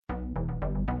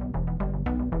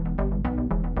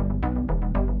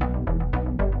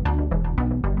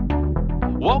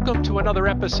Welcome to another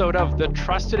episode of the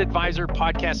Trusted Advisor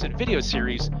podcast and video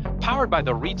series powered by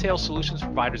the Retail Solutions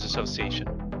Providers Association.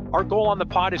 Our goal on the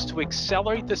pod is to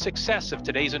accelerate the success of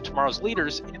today's and tomorrow's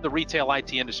leaders in the retail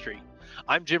IT industry.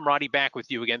 I'm Jim Roddy, back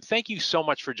with you again. Thank you so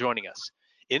much for joining us.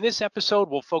 In this episode,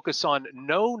 we'll focus on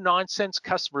no-nonsense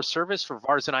customer service for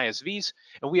VARs and ISVs,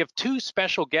 and we have two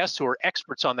special guests who are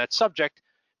experts on that subject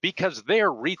because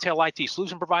they're retail IT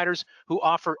solution providers who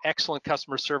offer excellent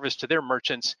customer service to their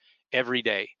merchants every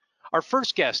day. Our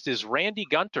first guest is Randy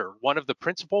Gunter, one of the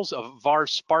principals of VAR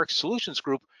Spark Solutions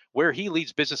Group, where he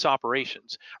leads business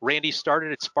operations. Randy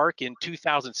started at Spark in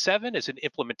 2007 as an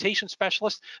implementation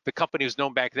specialist. The company was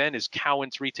known back then as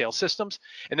Cowan's Retail Systems.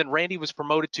 And then Randy was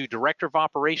promoted to Director of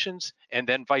Operations and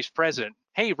then Vice President.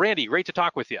 Hey, Randy, great to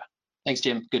talk with you. Thanks,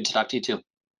 Jim. Good to talk to you too.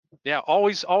 Yeah,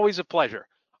 always a pleasure.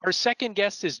 Our second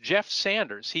guest is Jeff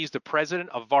Sanders. He's the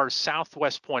president of VAR's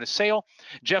Southwest Point of Sale.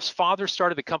 Jeff's father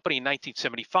started the company in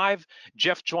 1975.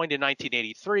 Jeff joined in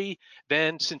 1983.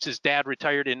 Then, since his dad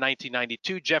retired in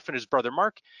 1992, Jeff and his brother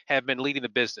Mark have been leading the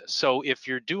business. So if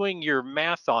you're doing your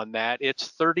math on that, it's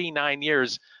 39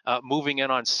 years moving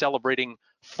in on celebrating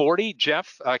 40.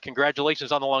 Jeff,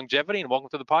 congratulations on the longevity and welcome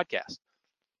to the podcast.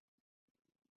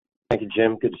 Thank you,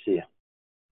 Jim. Good to see you.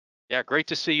 Yeah, great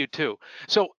to see you too.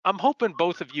 So I'm hoping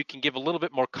both of you can give a little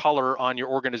bit more color on your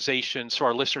organization so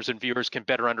our listeners and viewers can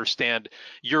better understand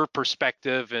your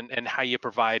perspective and how you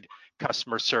provide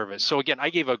customer service. So again, I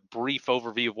gave a brief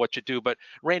overview of what you do, but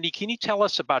Randy, can you tell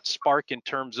us about Spark in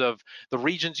terms of the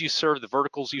regions you serve, the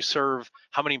verticals you serve,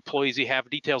 how many employees you have,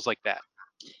 details like that?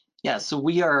 Yeah, so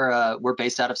we're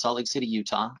based out of Salt Lake City,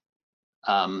 Utah.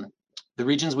 The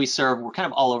regions we serve, we're kind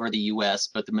of all over the U.S.,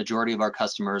 but the majority of our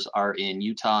customers are in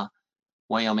Utah,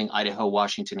 Wyoming, Idaho,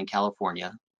 Washington, and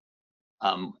California.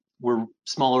 We're a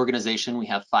small organization. We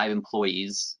have 5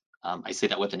 employees. I say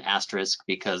that with an asterisk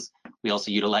because we also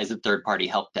utilize a third-party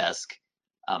help desk,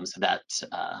 so that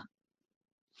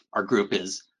our group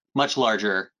is much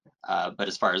larger, but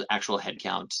as far as actual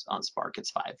headcount on Spark,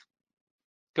 it's 5.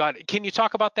 Got it. Can you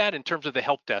talk about that in terms of the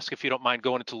help desk, if you don't mind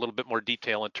going into a little bit more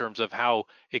detail in terms of how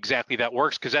exactly that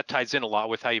works, because that ties in a lot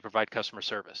with how you provide customer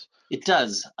service. It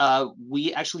does.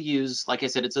 We actually use, like I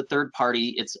said, it's a third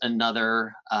party. It's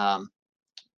another VAR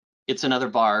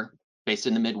based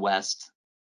in the Midwest.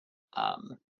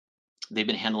 They've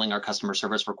been handling our customer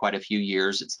service for quite a few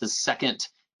years. It's the second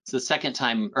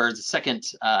time, or the second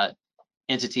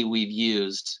entity we've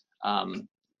used, and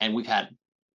we've had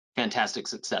fantastic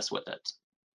success with it.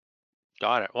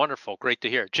 Got it. Wonderful. Great to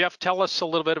hear. Jeff, tell us a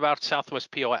little bit about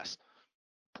Southwest POS.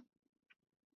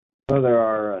 So there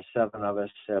are 7 of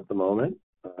us at the moment.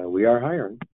 We are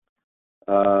hiring.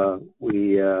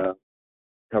 We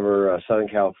cover Southern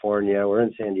California. We're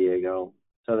in San Diego,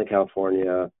 Southern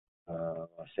California,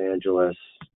 Los Angeles,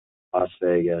 Las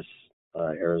Vegas,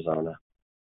 Arizona,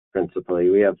 principally.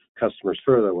 We have customers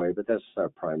further away, but that's our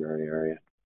primary area.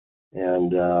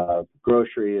 And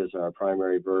grocery is our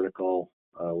primary vertical.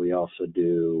 We also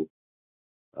do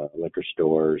liquor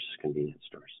stores, convenience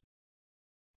stores.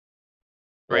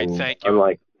 Great, and thank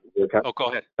you. Go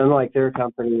ahead. Unlike their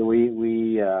company,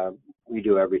 we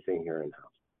do everything here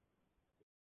in-house.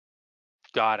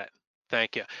 Got it.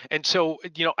 Thank you. And so,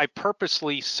 I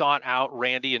purposely sought out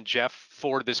Randy and Jeff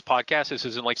for this podcast. This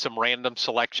isn't like some random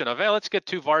selection of, hey, let's get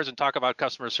 2 VARs and talk about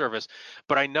customer service.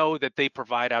 But I know that they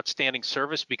provide outstanding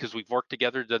service because we've worked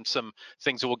together, done some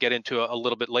things that we'll get into a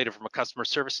little bit later from a customer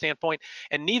service standpoint.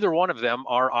 And neither one of them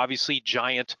are obviously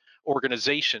giant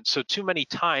organizations. So too many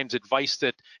times advice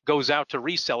that goes out to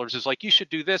resellers is like, you should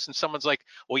do this. And someone's like,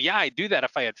 well, yeah, I'd do that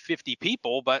if I had 50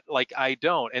 people, but like I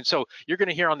don't. And so you're going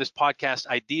to hear on this podcast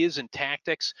ideas and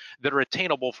tactics that are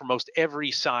attainable for most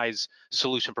every size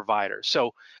solution provider.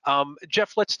 So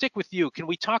Jeff, let's stick with you. Can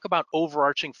we talk about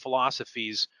overarching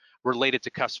philosophies related to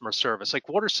customer service? Like,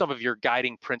 what are some of your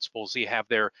guiding principles that you have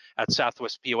there at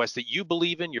Southwest POS that you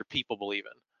believe in, your people believe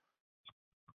in?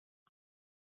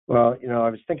 Well, I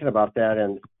was thinking about that,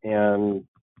 and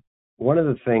one of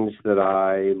the things that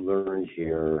I learned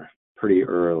here pretty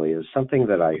early is something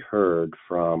that I heard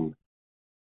from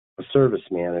a service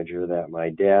manager that my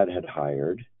dad had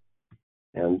hired,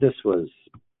 and this was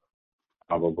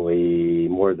probably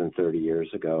more than 30 years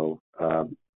ago. I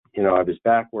was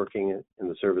back working in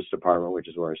the service department, which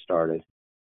is where I started,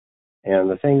 and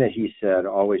the thing that he said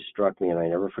always struck me, and I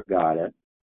never forgot it.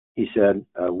 He said,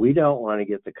 we don't want to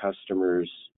get the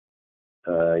customers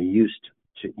used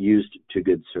to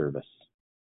good service.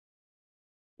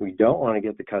 We don't want to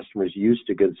get the customers used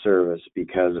to good service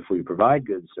because if we provide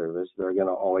good service, they're going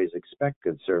to always expect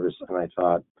good service. And I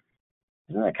thought,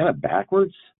 isn't that kind of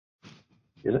backwards?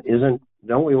 Isn't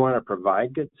don't we want to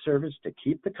provide good service to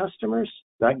keep the customers,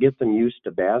 not get them used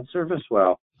to bad service?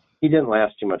 Well, he didn't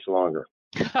last too much longer.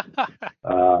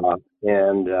 uh,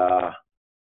 and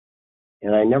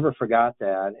I never forgot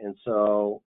that. And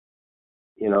so,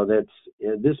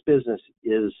 this business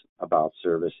is about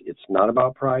service. It's not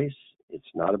about price. It's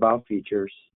not about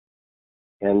features.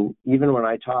 And even when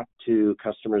I talk to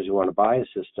customers who want to buy a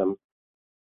system,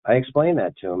 I explain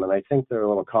that to them, and I think they're a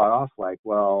little caught off like,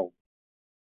 well,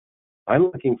 I'm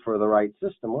looking for the right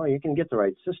system. Well, you can get the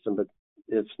right system, but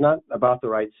it's not about the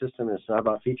right system. It's not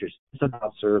about features. It's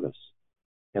about service.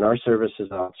 And our service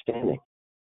is outstanding.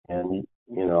 And,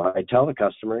 I tell the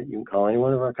customer, you can call any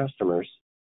one of our customers,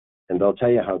 and they'll tell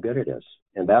you how good it is.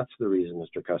 And that's the reason,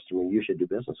 Mr. Customer, you should do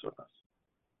business with us.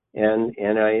 And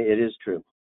it is true.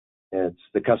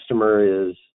 The customer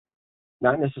is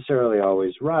not necessarily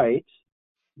always right,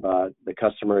 but the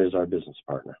customer is our business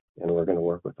partner, and we're going to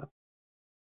work with them.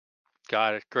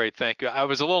 Got it. Great. Thank you. I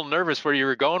was a little nervous where you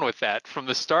were going with that from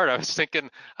the start. I was thinking,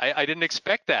 I didn't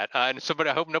expect that. And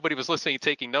I hope nobody was listening,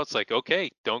 taking notes like, okay,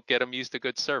 don't get them used to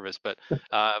good service. But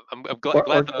I'm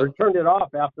glad. Or turned it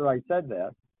off after I said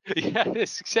that. Yeah,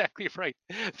 that's exactly right.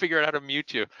 Figure out how to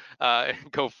mute you and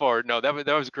go forward. No, that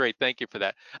was great. Thank you for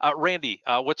that. Randy,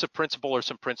 what's a principle or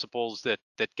some principles that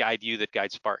guide you, that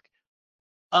guide Spark?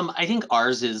 I think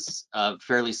ours is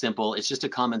fairly simple. It's just a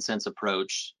common sense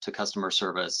approach to customer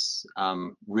service.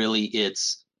 Really,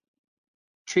 it's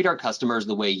treat our customers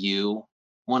the way you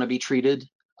want to be treated.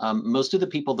 Most of the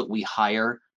people that we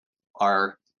hire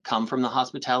come from the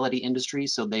hospitality industry,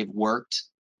 so they've worked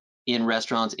in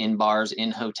restaurants, in bars,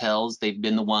 in hotels. They've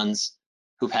been the ones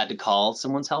who've had to call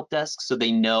someone's help desk, so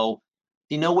they know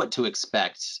what to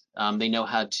expect. They know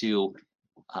how to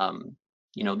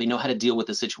they know how to deal with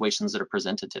the situations that are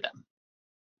presented to them.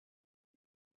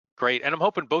 Great. And I'm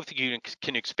hoping both of you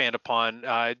can expand upon,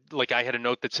 like I had a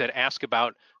note that said, ask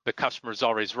about the customer is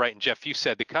always right. And Jeff, you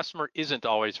said the customer isn't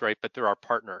always right, but they're our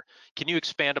partner. Can you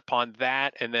expand upon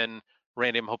that? And then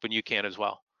Randy, I'm hoping you can as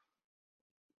well.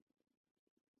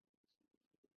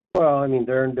 Well, I mean,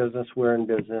 they're in business, we're in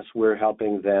business, we're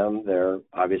helping them. They're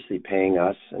obviously paying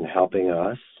us and helping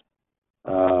us.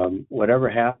 Whatever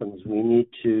happens, we need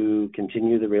to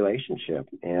continue the relationship.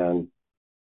 And,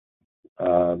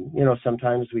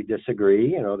 sometimes we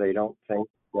disagree. They don't think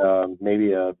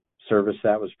maybe a service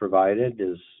that was provided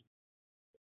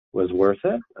was worth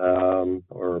it.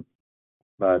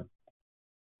 But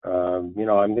I'm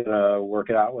going to work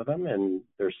it out with them, and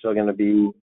they're still going to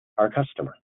be our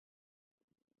customer.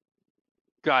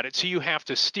 Got it. So you have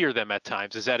to steer them at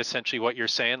times. Is that essentially what you're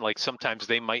saying? Like sometimes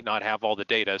they might not have all the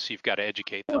data, so you've got to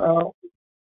educate them.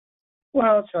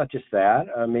 Well, it's not just that.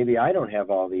 Maybe I don't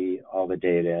have all the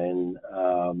data,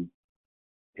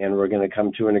 and we're going to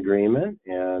come to an agreement,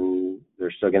 and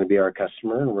they're still going to be our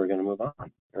customer, and we're going to move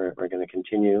on. We're going to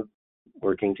continue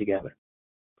working together.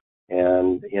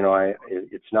 And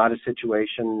it's not a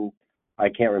situation. I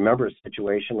can't remember a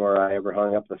situation where I ever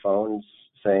hung up the phone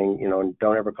saying,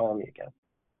 don't ever call me again,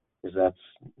 because that's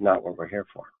not what we're here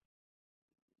for.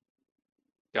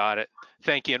 Got it.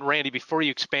 Thank you. And Randy, before you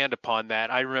expand upon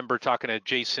that, I remember talking to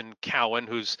Jason Cowan,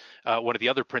 who's one of the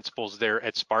other principals there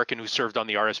at Spark and who served on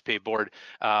the RSPA board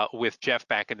with Jeff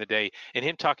back in the day, and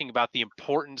him talking about the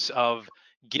importance of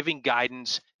giving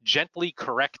guidance, gently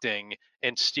correcting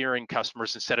and steering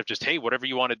customers instead of just, hey, whatever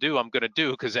you want to do, I'm going to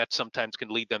do, because that sometimes can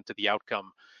lead them to the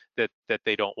outcome that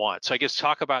they don't want. So I guess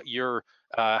talk about your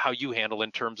how you handle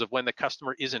in terms of when the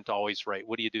customer isn't always right.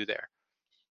 What do you do there?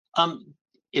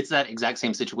 It's that exact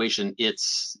same situation.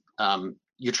 It's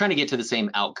you're trying to get to the same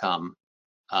outcome,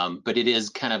 but it is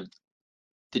kind of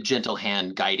the gentle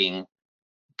hand guiding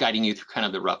you through kind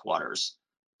of the rough waters.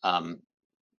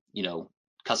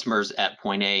 Customers at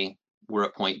point A, we're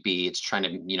at point B. It's trying to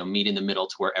meet in the middle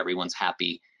to where everyone's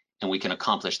happy and we can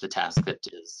accomplish the task that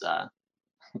is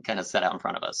kind of set out in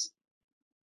front of us.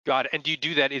 Got it. And do you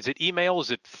do that? Is it email?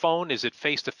 Is it phone? Is it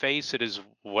face-to-face? It is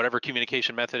whatever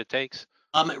communication method it takes?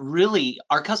 Really,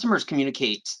 our customers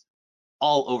communicate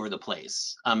all over the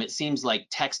place. It seems like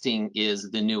texting is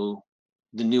the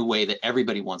new way that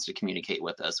everybody wants to communicate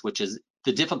with us, which is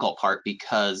the difficult part,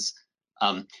 because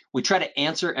we try to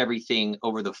answer everything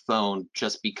over the phone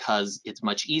just because it's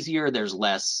much easier. There's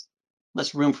less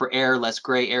room for error, less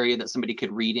gray area that somebody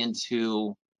could read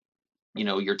into,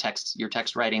 your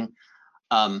text writing.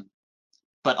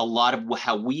 But a lot of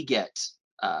how we get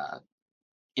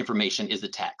information is the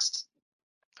text.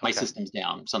 My system's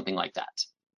down, something like that.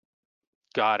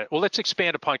 Got it. Well, let's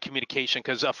expand upon communication,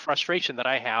 because a frustration that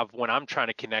I have when I'm trying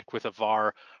to connect with a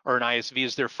VAR or an ISV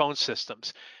is their phone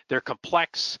systems. They're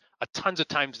complex. tons of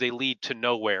times they lead to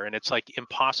nowhere, and it's like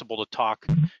impossible to talk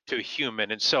to a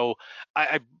human. And so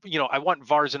I want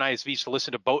VARs and ISVs to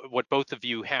listen to what both of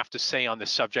you have to say on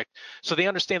this subject, so they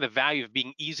understand the value of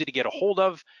being easy to get a hold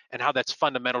of and how that's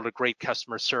fundamental to great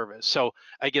customer service. So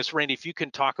I guess, Randy, if you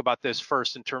can talk about this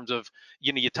first in terms of,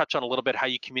 you touch on a little bit how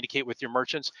you communicate with your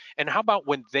merchants, and how about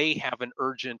when they have an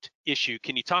urgent issue,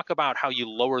 can you talk about how you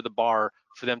lower the bar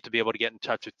for them to be able to get in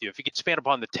touch with you? If you could expand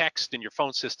upon the text in your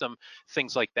phone system,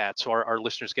 things like that, so our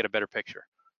listeners get a better picture.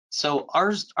 So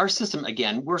our system,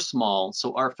 again, we're small,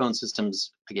 so our phone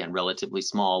system's, again, relatively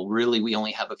small. Really, we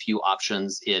only have a few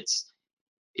options. It's,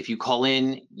 if you call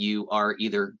in, you are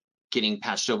either getting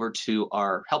patched over to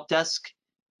our help desk,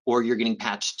 or you're getting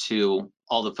patched to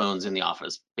all the phones in the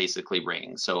office, basically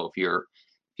ringing. So if you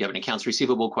have an accounts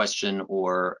receivable question,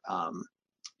 or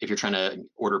if you're trying to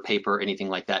order paper, anything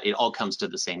like that, it all comes to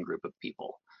the same group of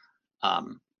people.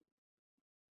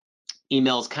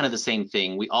 Email is kind of the same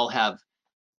thing. We all have,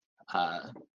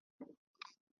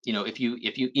 if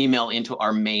you email into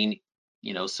our main,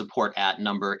 support @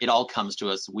 number, it all comes to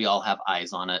us. We all have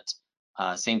eyes on it.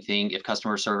 Same thing, if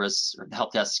customer service or the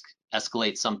help desk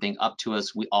escalates something up to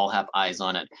us, we all have eyes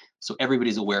on it. So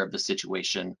everybody's aware of the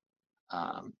situation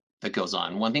that goes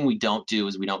on. One thing we don't do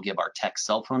is we don't give our tech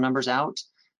cell phone numbers out,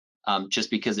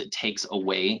 just because it takes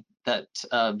away that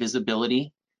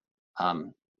visibility.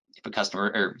 If a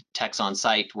customer or tech's on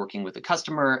site working with a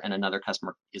customer and another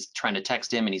customer is trying to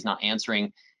text him and he's not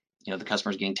answering, the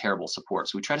customer's getting terrible support.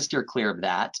 So we try to steer clear of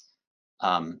that.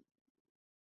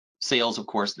 Sales, of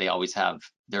course, they always have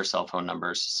their cell phone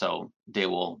numbers, so they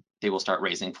will start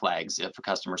raising flags if a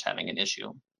customer's having an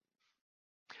issue.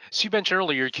 So you mentioned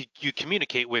earlier you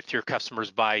communicate with your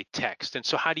customers by text, and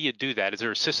so how do you do that? Is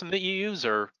there a system that you use,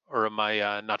 or am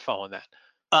I not following that?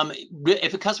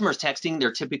 If a customer is texting,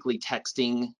 they're typically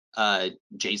texting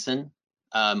Jason.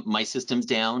 My system's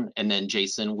down, and then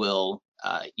Jason will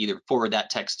either forward that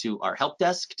text to our help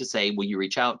desk to say, will you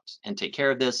reach out and take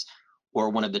care of this, or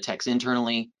one of the techs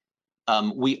internally.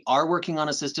 We are working on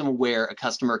a system where a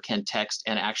customer can text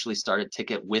and actually start a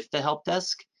ticket with the help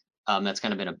desk. That's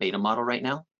kind of in a beta model right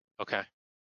now. Okay,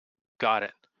 got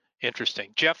it.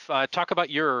 Interesting. Jeff, talk about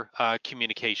your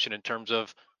communication in terms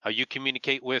of how you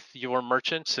communicate with your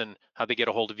merchants and how they get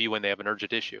a hold of you when they have an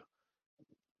urgent issue.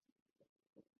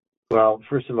 Well,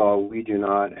 first of all, we do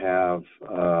not have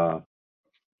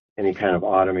any kind of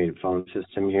automated phone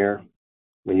system here.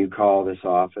 When you call this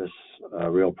office, a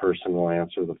real person will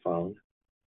answer the phone.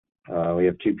 We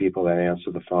have 2 people that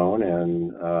answer the phone,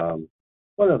 and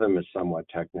one of them is somewhat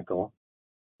technical.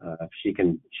 She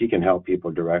can help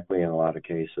people directly in a lot of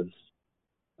cases.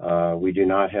 We do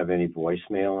not have any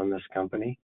voicemail in this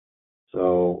company.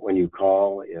 So when you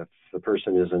call, if the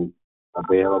person isn't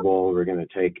available, we're going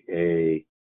to take a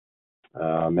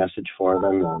message for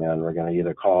them, and we're going to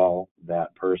either call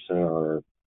that person or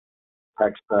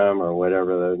text them or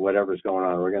whatever's going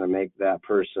on. We're going to make that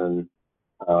person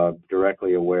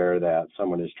directly aware that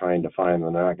someone is trying to find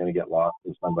them. They're not going to get lost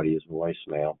in somebody's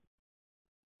voicemail.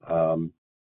 And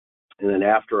then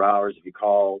after hours, if you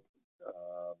call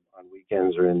on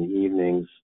weekends or in the evenings,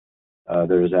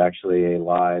 there's actually a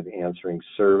live answering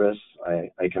service.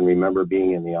 I can remember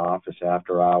being in the office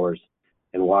after hours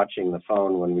and watching the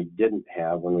phone when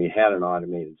we had an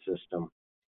automated system.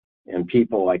 And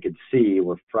people I could see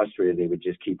were frustrated. They would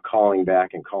just keep calling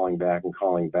back and calling back and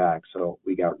calling back. So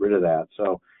we got rid of that.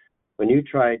 So when you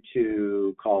try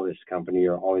to call this company,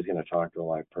 you're always going to talk to a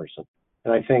live person.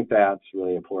 And I think that's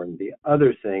really important. The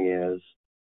other thing is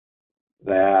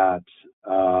that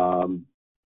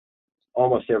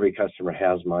almost every customer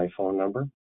has my phone number,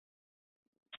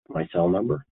 my cell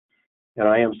number. And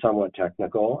I am somewhat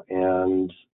technical,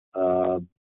 and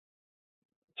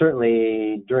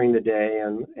certainly during the day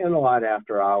and a lot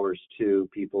after hours too,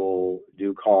 people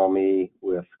do call me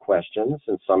with questions,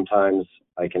 and sometimes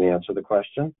I can answer the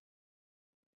question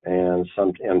and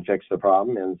fix the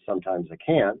problem, and sometimes I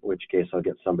can't, in which case I'll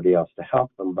get somebody else to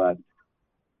help them. But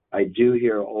I do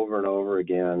hear over and over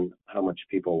again how much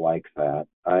people like that.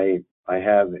 I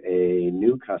have a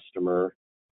new customer,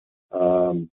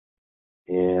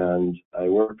 and I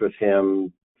worked with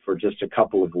him for just a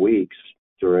couple of weeks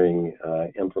during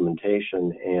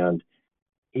implementation, and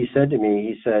he said to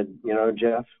me,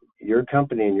 Jeff, your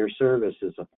company and your service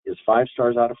is 5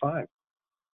 stars out of 5.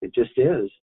 It just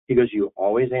is. He goes, you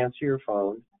always answer your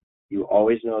phone, you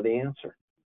always know the answer.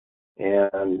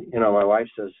 And my wife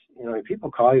says, people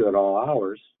call you at all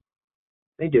hours.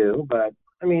 They do, but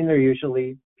they're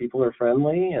usually, people are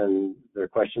friendly and their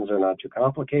questions are not too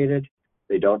complicated.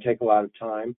 They don't take a lot of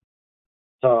time.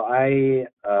 So I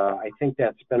think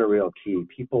that's been a real key.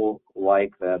 People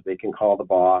like that they can call the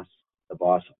boss. The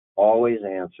boss always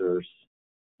answers,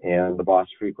 and the boss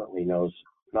frequently knows,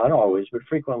 not always, but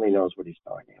frequently knows what he's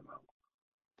talking about.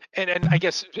 And I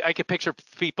guess I could picture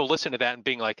people listening to that and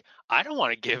being like, I don't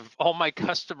want to give all my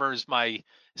customers my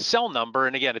cell number.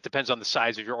 And again, it depends on the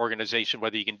size of your organization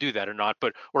whether you can do that or not,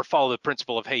 but or follow the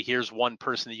principle of, hey, here's one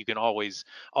person that you can always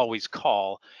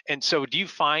call. And so do you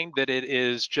find that it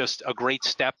is just a great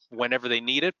step whenever they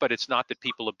need it, but it's not that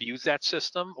people abuse that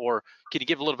system? Or can you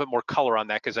give a little bit more color on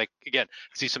that? Because I again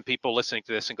see some people listening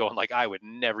to this and going like, I would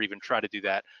never even try to do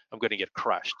that. I'm going to get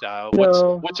crushed. No,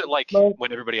 What's it like most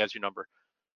when everybody has your number?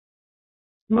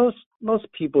 most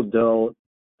people don't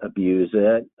abuse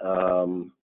it.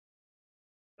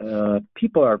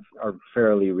 People are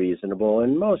fairly reasonable,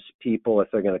 and most people, if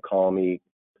they're going to call me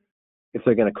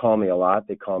a lot,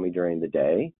 they call me during the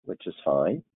day, which is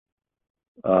fine.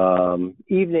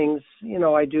 Evenings,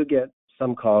 I do get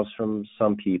some calls from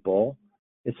some people.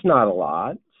 It's not a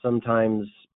lot. Sometimes,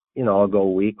 I'll go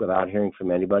a week without hearing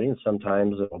from anybody, and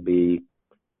sometimes it'll be,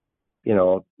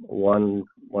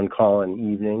 one call in the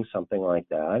evening, something like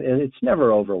that. And it's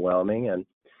never overwhelming. And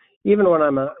even when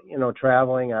I'm,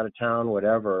 traveling out of town,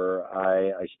 whatever,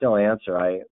 I still answer.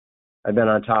 I've been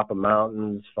on top of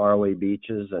mountains, faraway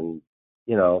beaches, and,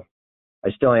 I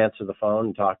still answer the phone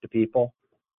and talk to people.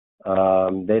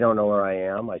 They don't know where I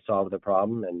am. I solve the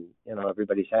problem, and,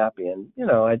 everybody's happy. And,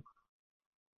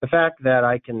 the fact that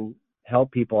I can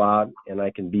help people out and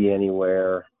I can be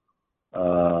anywhere,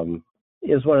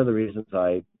 is one of the reasons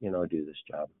I, do this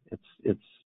job.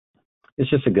 It's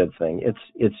just a good thing.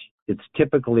 It's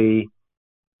typically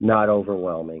not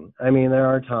overwhelming. I mean, there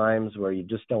are times where you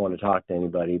just don't want to talk to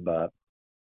anybody, but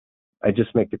I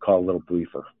just make the call a little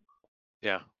briefer.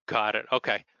 Yeah, got it.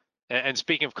 Okay. And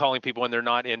speaking of calling people when they're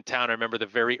not in town, I remember the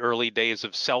very early days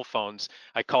of cell phones.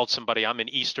 I called somebody, I'm in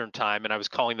Eastern time, and I was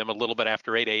calling them a little bit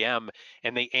after 8 a.m.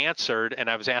 and they answered, and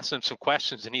I was asking them some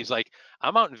questions, and he's like,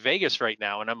 I'm out in Vegas right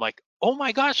now. And I'm like, oh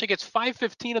my gosh, like it's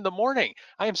 5:15 in the morning.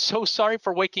 I am so sorry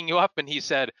for waking you up. And he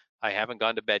said, I haven't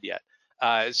gone to bed yet.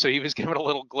 So he was giving a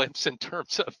little glimpse in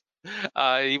terms of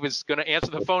he was going to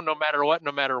answer the phone no matter what,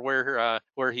 no matter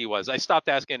where he was. I stopped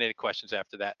asking any questions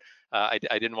after that. I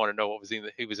didn't want to know what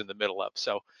he was in the middle of.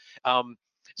 So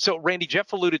Randy,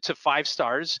 Jeff alluded to 5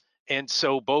 stars. And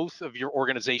so both of your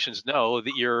organizations know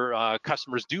that your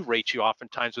customers do rate you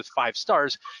oftentimes with 5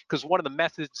 stars, because one of the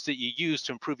methods that you use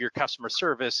to improve your customer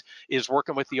service is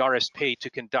working with the RSPA to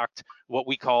conduct what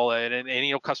we call an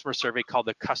annual customer survey called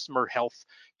the Customer Health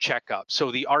Checkup. So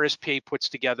the RSPA puts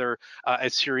together a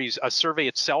survey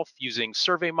itself using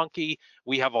SurveyMonkey.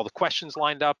 We have all the questions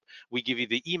lined up. We give you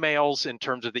the emails in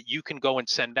terms of that you can go and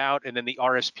send out, and then the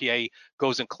RSPA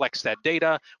goes and collects that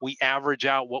data. We average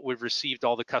out what we've received,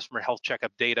 all the customer health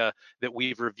checkup data that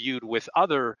we've reviewed with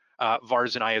other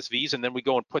VARs and ISVs, and then we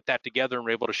go and put that together, and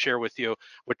we're able to share with you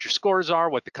what your scores are,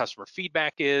 what the customer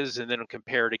feedback is, and then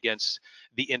compare it against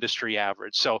the industry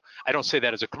average. So I don't say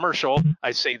that as a commercial.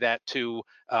 I say that to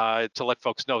let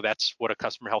folks know that's what a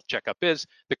customer health checkup is.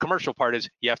 The commercial part is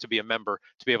you have to be a member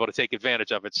to be able to take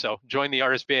advantage of it. So join the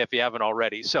RSPA if you haven't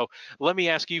already. So let me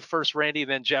ask you first, Randy,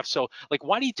 and then Jeff. So like,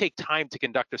 why do you take time to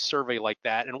conduct a survey like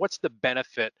that, and what's the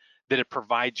benefit that it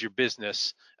provides your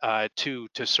business to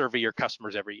survey your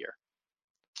customers every year?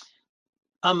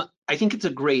 I think it's a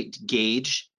great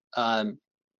gauge to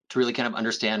really kind of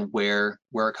understand where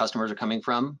our customers are coming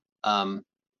from.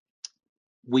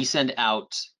 We send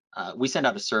out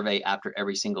a survey after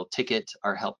every single ticket.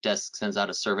 Our help desk sends out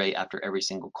a survey after every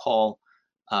single call.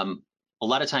 A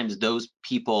lot of times those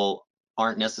people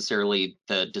aren't necessarily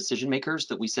the decision makers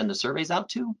that we send the surveys out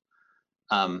to.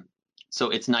 So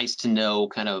it's nice to know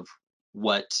kind of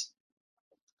what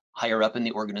higher up in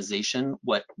the organization,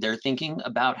 what they're thinking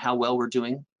about how well we're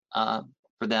doing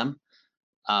for them.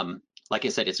 Like I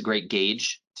said, it's a great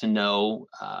gauge to know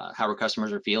how our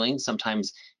customers are feeling.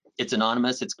 Sometimes it's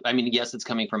anonymous. Yes, it's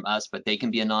coming from us, but they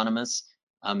can be anonymous.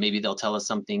 Maybe they'll tell us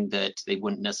something that they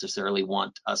wouldn't necessarily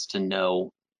want us to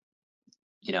know.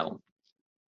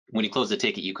 When you close the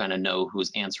ticket, you kind of know who's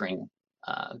answering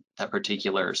that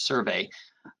particular survey.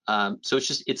 So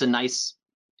it's a nice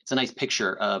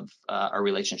picture of our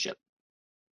relationship.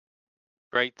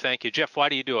 Great, thank you. Jeff, why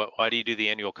do you do it? Why do you do the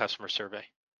annual customer survey?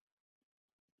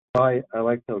 I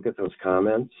like to look at those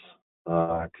comments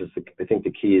because I think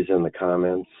the key is in the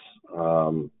comments.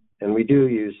 And we do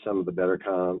use some of the better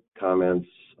comments.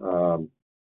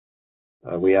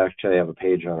 We actually have a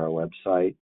page on our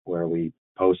website where we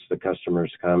post the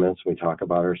customers' comments. We talk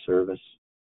about our service.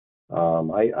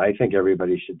 I think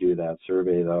everybody should do that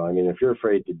survey, though. I mean, if you're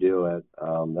afraid to do it,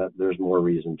 there's more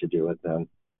reason to do it then.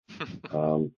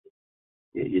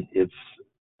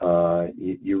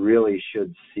 You really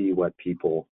should see what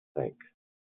people think.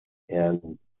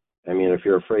 And I mean, if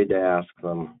you're afraid to ask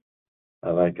them,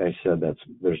 like I said,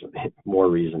 there's more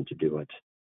reason to do it.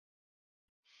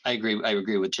 I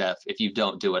agree with Jeff. If you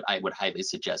don't do it, I would highly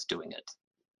suggest doing it.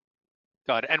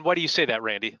 Got it. And why do you say that,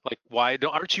 Randy? Like, why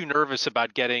aren't you nervous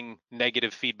about getting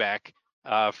negative feedback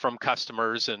from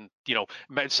customers? And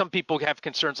some people have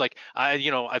concerns like,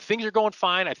 things are going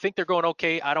fine. I think they're going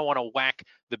okay. I don't want to whack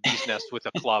the bee's nest with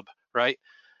a club, right?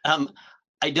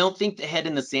 I don't think the head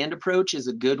in the sand approach is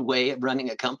a good way of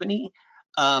running a company.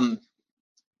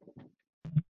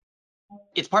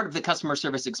 It's part of the customer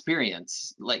service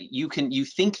experience. Like you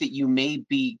think that you may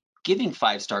be giving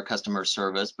 5-star customer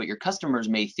service, but your customers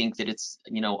may think that it's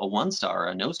a 1-star or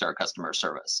a no-star customer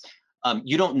service.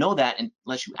 You don't know that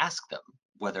unless you ask them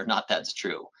whether or not that's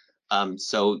true.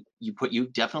 So you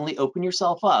definitely open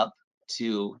yourself up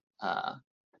to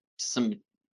some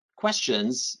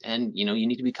questions, and you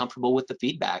need to be comfortable with the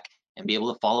feedback and be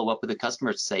able to follow up with the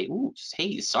customer to say, "Ooh,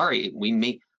 hey, sorry,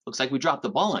 looks like we dropped the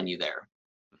ball on you there."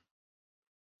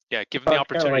 Yeah, give them the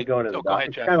opportunity. Go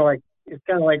ahead, Jeff. It's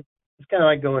kind of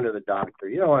like going to the doctor.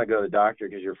 You don't want to go to the doctor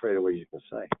because you're afraid of what he's going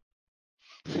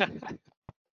to say.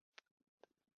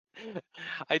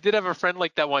 I did have a friend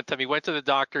like that one time. He went to the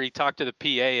doctor, he talked to the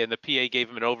PA, and the PA gave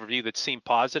him an overview that seemed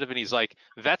positive, and he's like,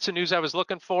 "That's the news I was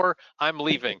looking for. I'm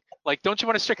leaving." Like, don't you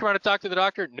want to stick around and talk to the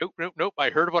doctor? Nope. I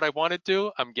heard what I wanted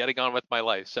to. I'm getting on with my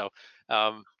life. So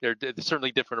there's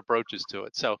certainly different approaches to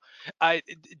it. So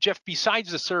Jeff, besides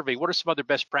the survey, what are some other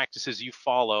best practices you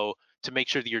follow to make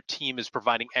sure that your team is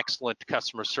providing excellent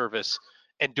customer service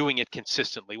and doing it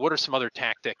consistently? What are some other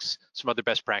tactics, some other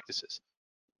best practices?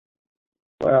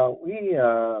 Well,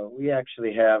 we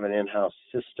actually have an in-house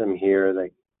system here that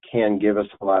can give us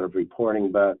a lot of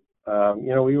reporting, but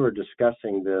we were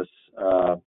discussing this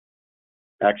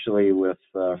actually with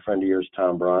a friend of yours,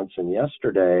 Tom Bronson,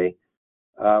 yesterday.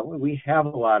 We have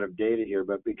a lot of data here,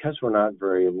 but because we're not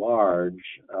very large,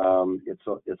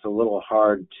 it's a little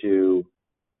hard to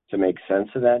make sense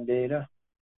of that data.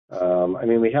 I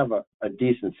mean, we have a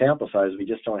decent sample size. We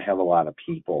just don't have a lot of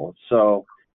people. So,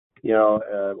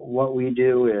 what we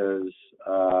do is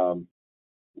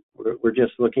we're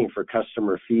just looking for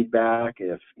customer feedback.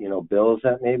 If, bills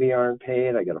that maybe aren't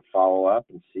paid, I got to follow up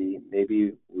and see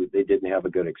maybe they didn't have a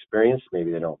good experience.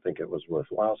 Maybe they don't think it was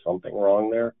worthwhile, something wrong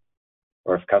there.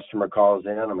 Or if customer calls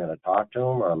in, I'm going to talk to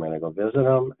them or I'm going to go visit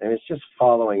them. And it's just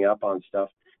following up on stuff.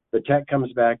 The tech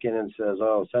comes back in and says,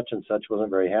 "Oh, such and such wasn't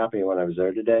very happy when I was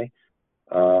there today."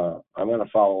 I'm going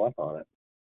to follow up on it.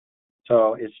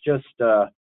 So it's just,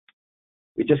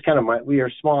 we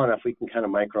are small enough we can kind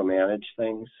of micromanage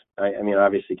things. I mean,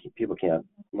 obviously people can't,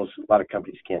 a lot of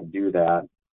companies can't do that,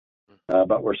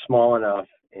 but we're small enough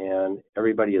and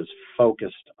everybody is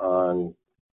focused on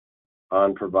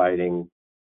providing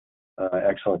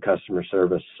excellent customer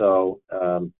service. So,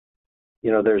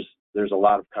 there's a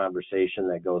lot of conversation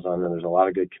that goes on and there's a lot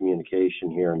of good communication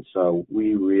here. And so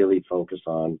we really focus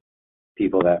on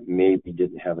people that maybe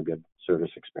didn't have a good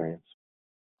service experience.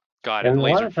 Got it. And a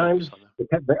lot of times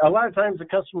the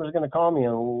customer is going to call me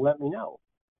and let me know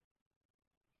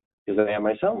because they have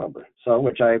my cell number. So,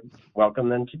 which I welcome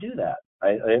them to do that.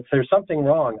 If there's something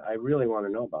wrong, I really want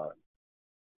to know about it.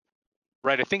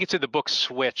 Right. I think it's in the book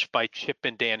Switch by Chip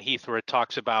and Dan Heath, where it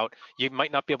talks about you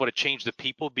might not be able to change the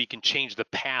people, but you can change the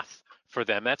path for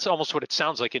them. That's almost what it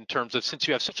sounds like in terms of, since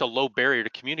you have such a low barrier to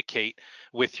communicate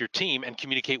with your team and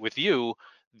communicate with you,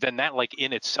 then that like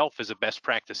in itself is a best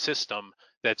practice system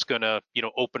that's going to,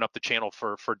 open up the channel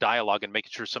for dialogue and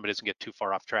making sure somebody doesn't get too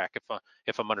far off track,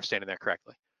 if I'm understanding that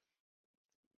correctly.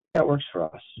 That works for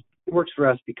us. It works for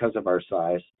us because of our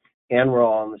size and we're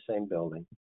all in the same building.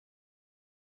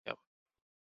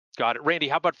 Got it. Randy,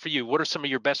 how about for you? What are some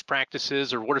of your best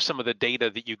practices or what are some of the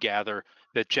data that you gather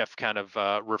that Jeff kind of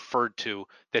referred to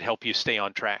that help you stay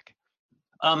on track?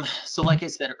 So like I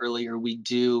said earlier, we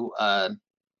do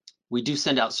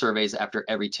send out surveys after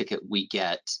every ticket we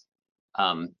get.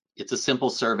 It's a simple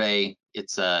survey.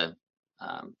 It's from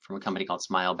a company called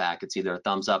Smileback. It's either a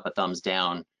thumbs up, a thumbs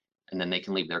down, and then they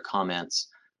can leave their comments.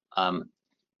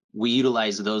 We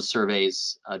utilize those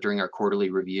surveys during our quarterly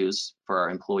reviews for our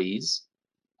employees.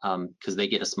 Because they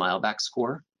get a Smileback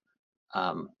score.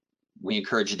 We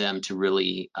encourage them to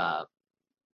really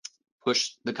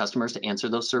push the customers to answer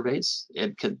those surveys.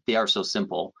 They are so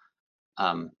simple,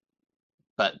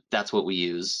 but that's what we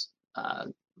use.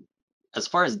 As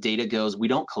far as data goes, we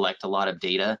don't collect a lot of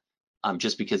data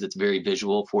just because it's very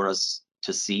visual for us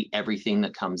to see everything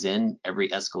that comes in, every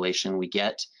escalation we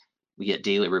get. We get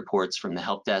daily reports from the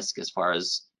help desk as far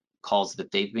as calls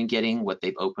that they've been getting, what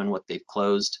they've opened, what they've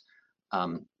closed.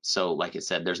 So like I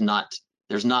said, there's not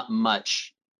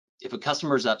much. If a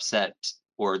customer's upset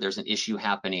or there's an issue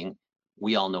happening,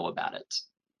 we all know about it.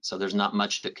 So there's not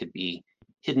much that could be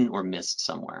hidden or missed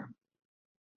somewhere.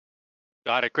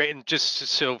 Got it. Great. And just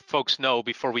so folks know,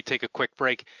 before we take a quick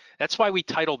break, that's why we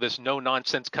titled this "No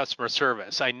Nonsense Customer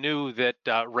Service." I knew that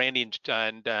Randy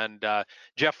and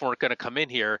Jeff weren't going to come in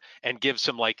here and give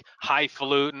some like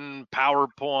highfalutin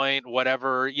PowerPoint,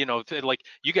 whatever, you know, like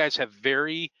you guys have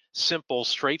very simple,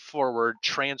 straightforward,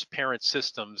 transparent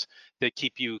systems that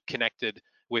keep you connected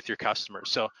with your customers.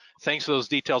 So thanks for those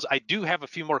details. I do have a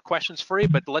few more questions for you,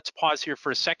 but let's pause here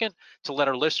for a second to let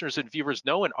our listeners and viewers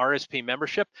know an RSP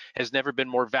membership has never been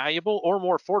more valuable or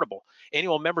more affordable.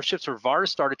 Annual memberships for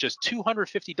VARs start at just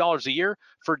 $250 a year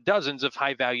for dozens of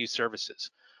high-value services.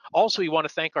 Also, we want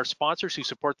to thank our sponsors who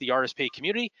support the RSP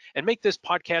community and make this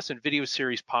podcast and video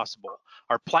series possible.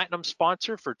 Our platinum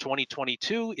sponsor for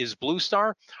 2022 is Blue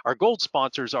Star. Our gold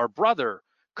sponsors are Brother,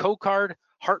 CoCard,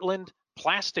 Heartland,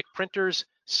 Plastic Printers,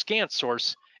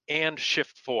 ScanSource, and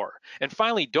Shift4. And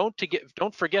finally, don't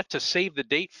forget to save the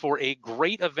date for a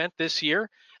great event this year.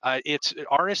 It's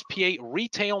RSPA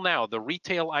Retail Now, the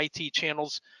retail IT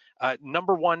channel's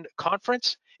 #1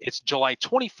 conference. It's July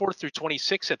 24th through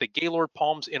 26th at the Gaylord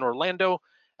Palms in Orlando.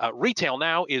 Retail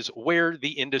Now is where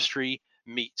the industry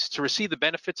meets. To receive the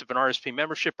benefits of an RSP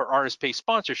membership or RSP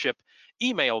sponsorship,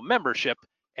 email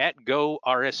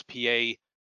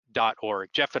membership@gorspa.org.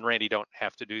 Jeff and Randy don't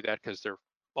have to do that because they're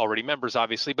already members,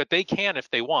 obviously, but they can if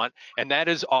they want. And that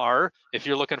is if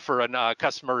you're looking for a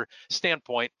customer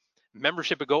standpoint,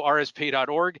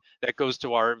 membership@gorspa.org. That goes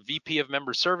to our VP of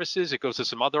Member Services. It goes to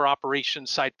some other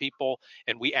operations side people,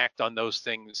 and we act on those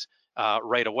things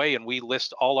right away. And we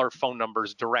list all our phone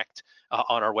numbers direct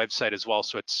on our website as well.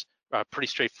 So it's pretty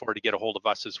straightforward to get a hold of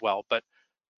us as well. But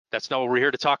that's not what we're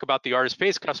here to talk about, the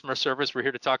RSP's customer service. We're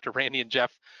here to talk to Randy and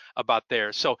Jeff about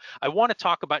theirs. So I want to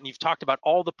talk about, and you've talked about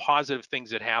all the positive things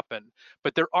that happen,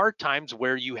 but there are times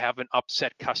where you have an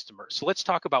upset customer. So let's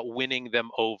talk about winning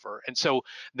them over. And so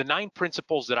the 9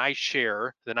 principles that I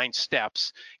share, the 9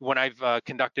 steps, when I've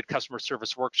conducted customer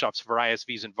service workshops for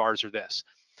ISVs and VARs are this.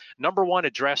 Number 1,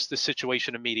 address the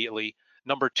situation immediately.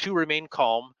 Number 2, remain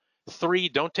calm. 3,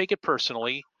 don't take it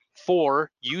personally. 4,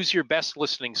 use your best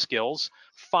listening skills.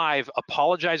 5,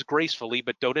 apologize gracefully,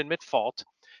 but don't admit fault.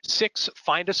 6,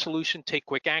 find a solution, take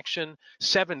quick action.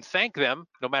 7, thank them,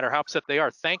 no matter how upset they are,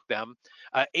 thank them.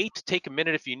 8, take a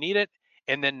minute if you need it.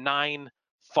 And then 9,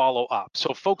 follow up.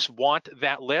 So if folks want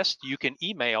that list, you can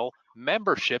email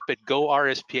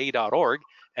membership@gorspa.org,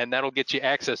 and that'll get you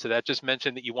access to that. Just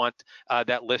mention that you want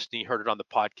that list and you heard it on the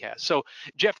podcast. So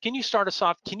Jeff, can you start us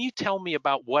off? Can you tell me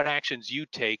about what actions you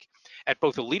take at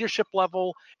both a leadership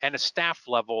level and a staff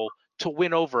level to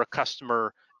win over a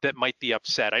customer that might be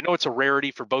upset? I know it's a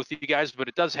rarity for both of you guys, but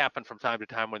it does happen from time to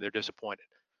time when they're disappointed.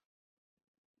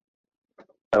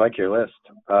 I like your list.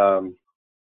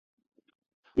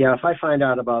 Yeah, if I find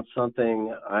out about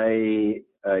something, I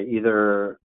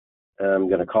either am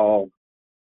going to call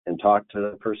and talk to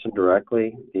the person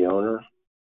directly, the owner,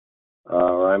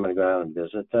 or I'm going to go out and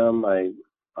visit them. I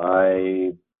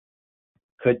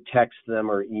could text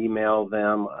them or email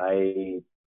them.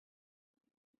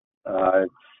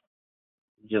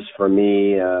 Just for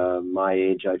me, my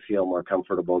age, I feel more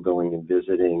comfortable going and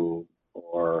visiting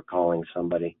or calling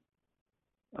somebody.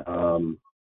 And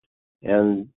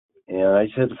I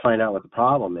just had to find out what the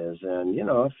problem is. And, you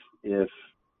know, if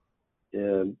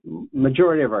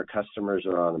majority of our customers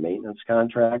are on a maintenance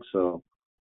contract, so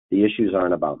the issues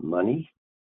aren't about money.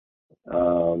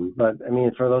 But I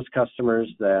mean, for those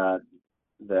customers that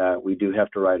we do have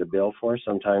to write a bill for,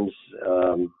 sometimes,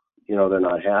 you know, they're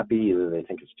not happy. Either they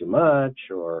think it's too much,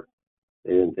 or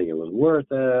they didn't think it was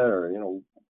worth it, or, you know,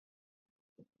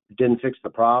 didn't fix the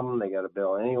problem. They got a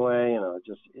bill anyway. You know,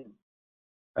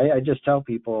 I just tell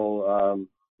people,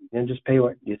 and just pay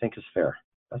what you think is fair.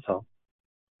 That's all.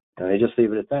 And I just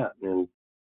leave it at that. And,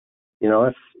 you know,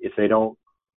 if they don't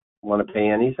want to pay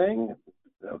anything,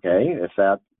 okay, if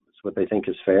that's what they think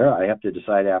is fair, I have to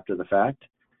decide after the fact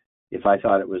if I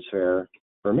thought it was fair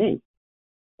for me.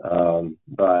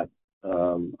 But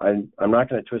I'm not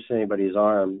going to twist anybody's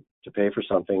arm to pay for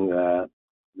something that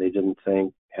they didn't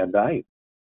think had value.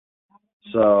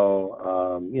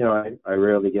 So, you know, I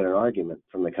rarely get an argument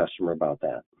from the customer about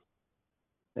that.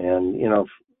 And, you know,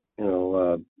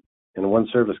 and one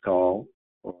service call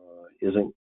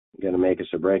isn't going to make us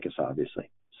or break us, obviously.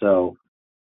 So,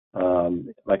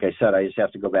 like I said, I just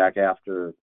have to go back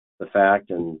after the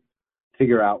fact and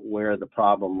figure out where the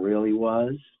problem really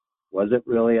was. Was it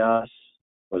really us?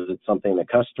 Was it something the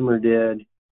customer did?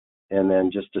 And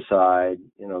then just decide,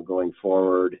 going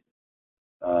forward,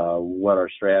 what our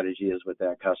strategy is with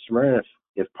that customer. And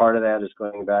if part of that is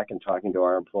going back and talking to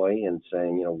our employee and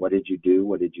saying, what did you do?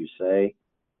 What did you say?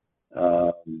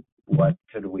 What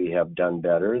could we have done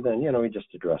better? Then, we just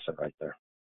address it right there.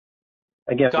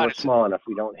 Again, we're small enough.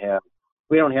 We don't have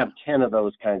 10 of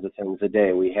those kinds of things a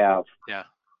day. We have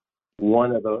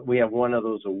one of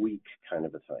those a week, kind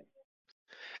of a thing.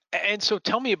 And so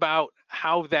tell me about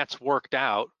how that's worked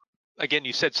out. Again,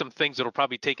 you said some things that'll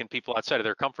probably taken people outside of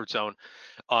their comfort zone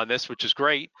on this, which is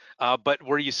great. But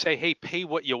where you say, hey, pay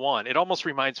what you want. It almost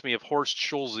reminds me of Horst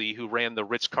Schulze, who ran the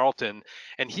Ritz-Carlton,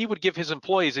 and he would give his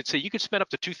employees, he'd say, you could spend up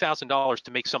to $2,000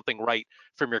 to make something right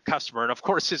from your customer. And of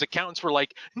course, his accountants were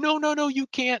like, no, you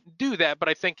can't do that. But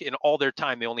I think in all their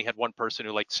time, they only had one person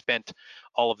who spent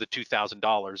all of the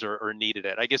 $2,000 or needed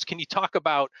it. I guess, can you talk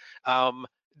about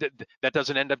that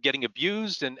doesn't end up getting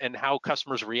abused and how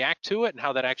customers react to it and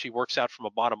how that actually works out from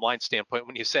a bottom line standpoint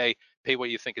when you say pay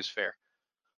what you think is fair?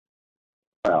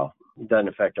 Well, it doesn't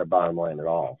affect our bottom line at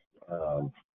all.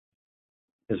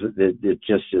 It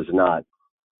just is not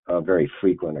a very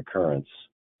frequent occurrence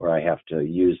where I have to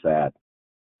use that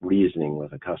reasoning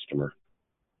with a customer.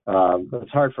 But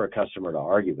it's hard for a customer to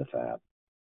argue with that.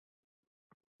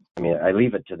 I mean, I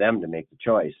leave it to them to make the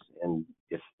choice. And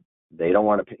if they don't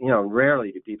want to pay,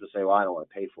 rarely do people say, well, I don't want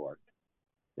to pay for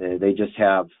it. They just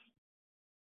have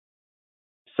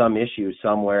some issue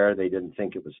somewhere. They didn't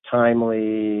think it was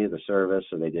timely, the service,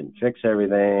 or they didn't fix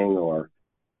everything, or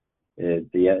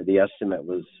the estimate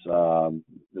was,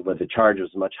 the charge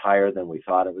was much higher than we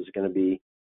thought it was going to be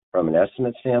from an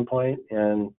estimate standpoint.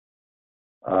 And,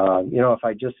 if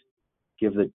I just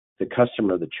give the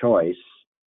customer the choice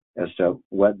as to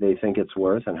what they think it's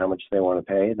worth and how much they want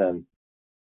to pay, then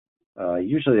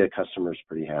usually the customer's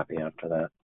pretty happy after that.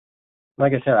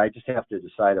 Like I said, I just have to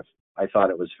decide if I thought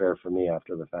it was fair for me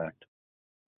after the fact.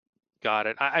 Got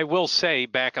it. I will say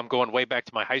I'm going way back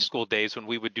to my high school days when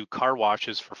we would do car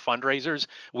washes for fundraisers.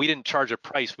 We didn't charge a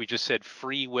price. We just said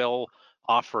free will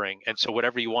offering. And so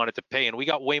whatever you wanted to pay. And we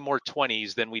got way more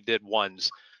 20s than we did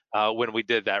ones when we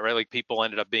did that, right? Like people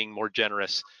ended up being more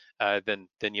generous than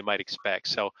you might expect.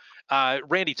 So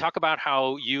Randy, talk about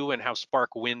how you and how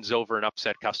Spark wins over an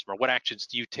upset customer. What actions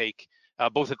do you take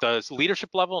both at the leadership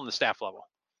level and the staff level?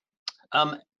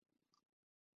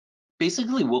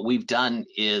 Basically, what we've done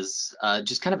is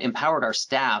just kind of empowered our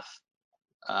staff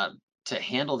to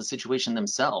handle the situation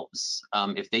themselves.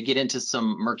 If they get into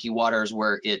some murky waters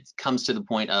where it comes to the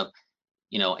point of,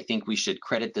 I think we should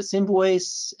credit this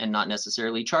invoice and not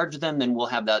necessarily charge them, then we'll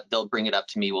have that, they'll bring it up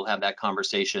to me, we'll have that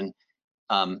conversation,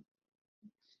 and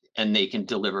they can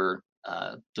deliver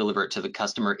it to the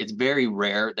customer. It's very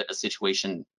rare that a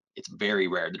situation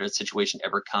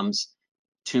ever comes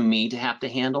to me to have to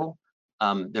handle.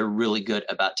 They're really good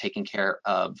about taking care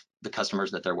of the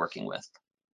customers that they're working with.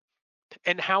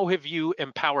 And how have you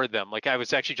empowered them? Like I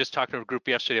was actually just talking to a group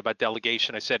yesterday about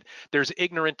delegation. I said, there's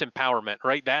ignorant empowerment,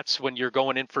 right? That's when you're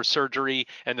going in for surgery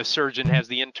and the surgeon has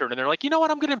the intern and they're like, you know what,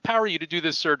 I'm going to empower you to do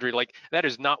this surgery. Like that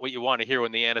is not what you want to hear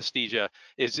when the anesthesia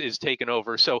is taken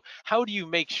over. So how do you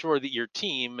make sure that your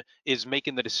team is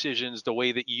making the decisions the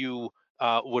way that you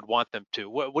would want them to?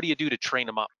 What do you do to train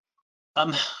them up?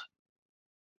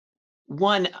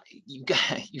 One, you got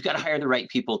to hire the right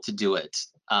people to do it.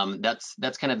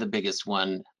 That's kind of the biggest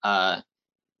one. A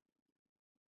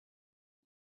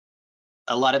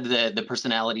lot of the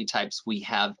personality types we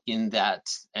have in that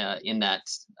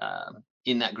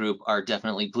group are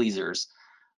definitely pleasers.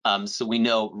 So we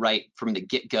know right from the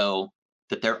get-go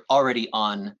that they're already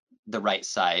on the right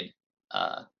side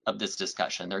of this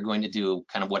discussion. They're going to do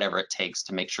kind of whatever it takes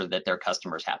to make sure that their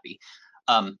customer's happy.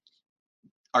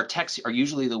 Our techs are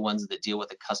usually the ones that deal with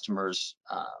the customers.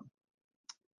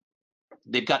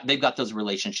 They've got those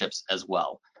relationships as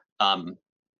well.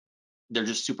 They're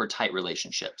just super tight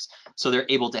relationships, so they're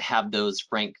able to have those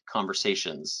frank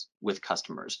conversations with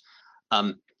customers.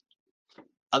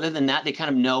 Other than that, they kind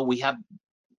of know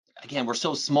we're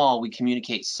so small, we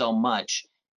communicate so much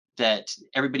that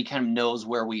everybody kind of knows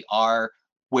where we are,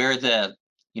 where the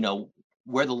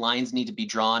lines need to be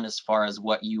drawn as far as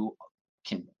what you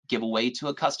can give away to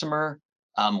a customer,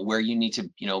 where you need to,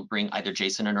 bring either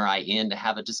Jason or I in to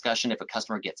have a discussion if a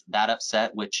customer gets that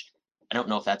upset, which I don't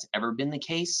know if that's ever been the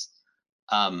case.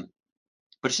 But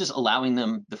it's just allowing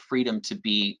them the freedom to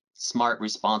be smart,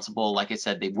 responsible. Like I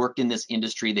said, they've worked in this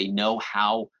industry. They know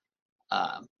how,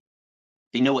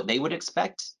 they know what they would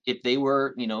expect if they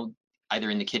were, either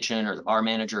in the kitchen or the bar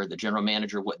manager or the general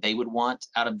manager, what they would want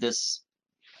out of this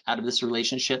out of this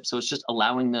relationship. So it's just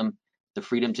allowing them the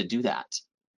freedom to do that.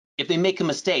 If they make a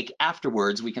mistake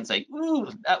afterwards, we can say, ooh,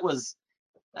 that was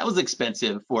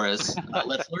expensive for us.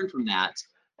 Let's learn from that.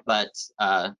 But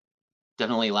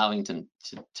definitely allowing them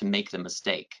to make the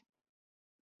mistake.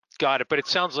 Got it. But it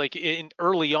sounds like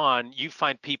early on, you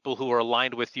find people who are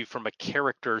aligned with you from a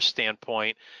character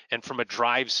standpoint and from a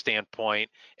drive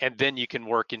standpoint, and then you can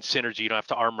work in synergy. You don't have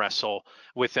to arm wrestle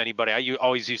with anybody. I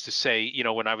always used to say,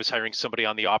 when I was hiring somebody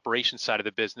on the operations side of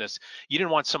the business, you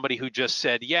didn't want somebody who just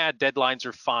said, yeah, deadlines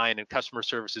are fine and customer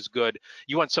service is good.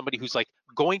 You want somebody who's like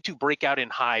going to break out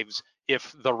in hives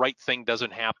if the right thing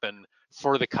doesn't happen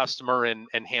for the customer and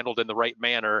handled in the right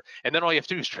manner. And then all you have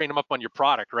to do is train them up on your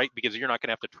product, right? Because you're not going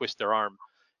to have to twist their arm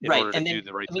in order to do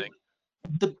the right thing.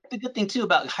 The good thing too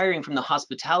about hiring from the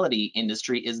hospitality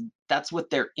industry is that's what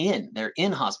they're in. They're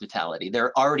in hospitality.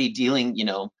 They're already dealing,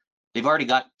 they've already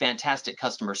got fantastic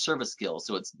customer service skills.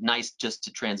 So it's nice just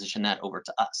to transition that over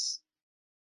to us.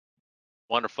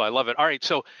 Wonderful. I love it. All right.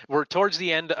 So we're towards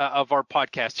the end of our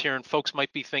podcast here, and folks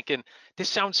might be thinking, this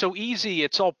sounds so easy.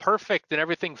 It's all perfect and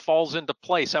everything falls into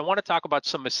place. I want to talk about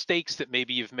some mistakes that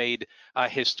maybe you've made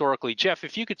historically. Jeff,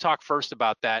 if you could talk first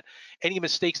about that, any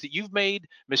mistakes that you've made,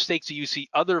 mistakes that you see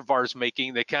other VARs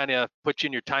making that kind of put you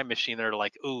in your time machine. They're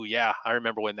like, oh, yeah, I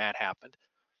remember when that happened.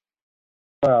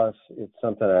 Well, it's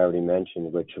something I already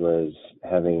mentioned, which was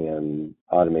having an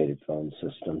automated phone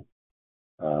system.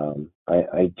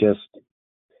 I just,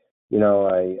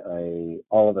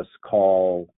 all of us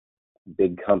call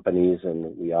big companies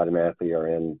and we automatically are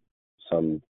in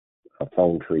some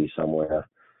phone tree somewhere.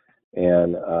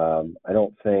 And I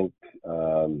don't think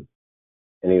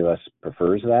any of us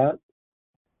prefers that.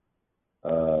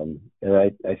 And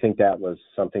I think that was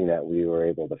something that we were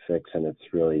able to fix, and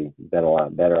it's really been a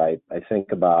lot better. I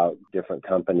think about different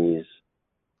companies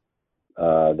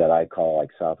that I call like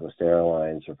Southwest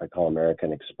Airlines, or if I call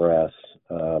American Express.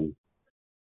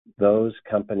 Those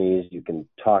companies, you can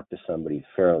talk to somebody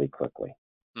fairly quickly.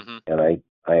 Mm-hmm. And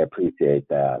I appreciate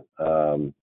that.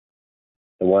 The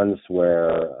ones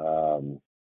where,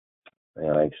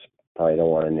 I just probably don't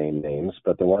want to name names,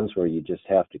 but the ones where you just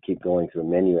have to keep going through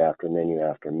menu after menu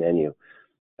after menu.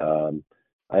 I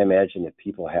imagine if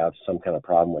people have some kind of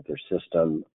problem with their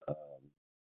system,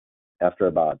 after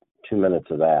about 2 minutes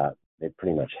of that, they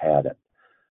pretty much had it.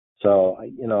 So,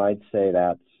 I'd say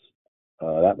that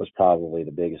was probably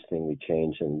the biggest thing we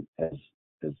changed, and has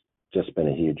just been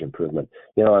a huge improvement.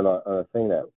 On a thing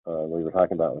that we were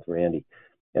talking about with Randy,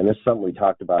 and this is something we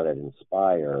talked about at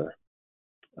Inspire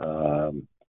a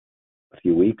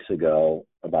few weeks ago,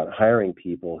 about hiring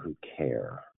people who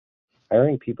care.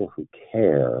 Hiring people who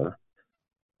care,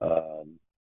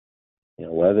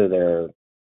 whether they're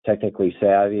technically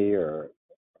savvy or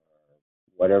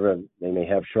whatever, they may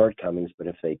have shortcomings, but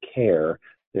if they care,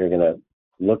 they're going to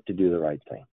look to do the right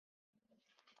thing.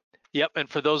 Yep, and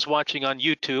for those watching on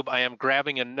YouTube, I am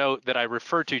grabbing a note that I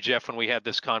referred to, Jeff, when we had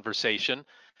this conversation,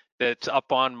 that's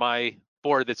up on my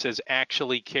board that says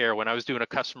actually care. When I was doing a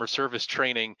customer service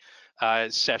training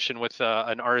session with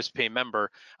an RSP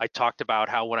member, I talked about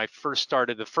how when I first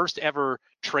started, the first ever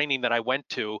training that I went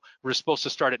to, we were supposed to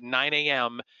start at 9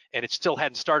 a.m. and it still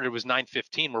hadn't started. It was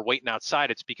 9:15. We're waiting outside.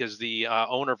 It's because the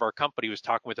owner of our company was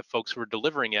talking with the folks who were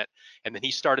delivering it. And then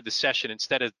he started the session.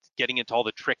 Instead of getting into all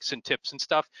the tricks and tips and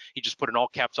stuff, he just put in all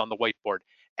caps on the whiteboard,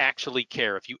 actually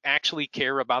care. If you actually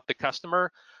care about the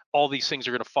customer, all these things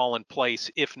are going to fall in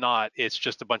place. If not, it's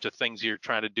just a bunch of things you're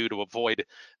trying to do to avoid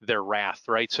their wrath,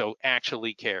 right? So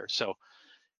actually care. So,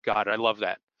 God, I love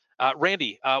that.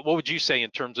 Randy, what would you say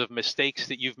in terms of mistakes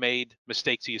that you've made,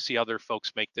 mistakes that you see other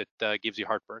folks make that gives you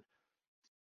heartburn?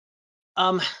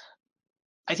 I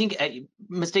think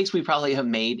mistakes we probably have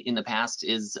made in the past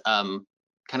is kind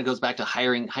of goes back to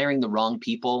hiring the wrong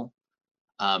people.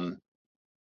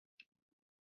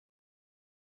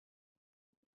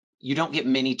 You don't get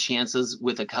many chances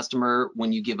with a customer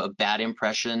when you give a bad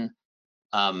impression.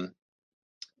 All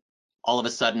of a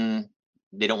sudden,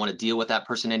 they don't want to deal with that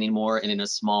person anymore, and in a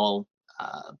small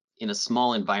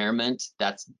environment,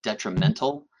 that's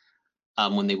detrimental.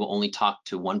 When they will only talk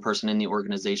to one person in the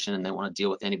organization and they want to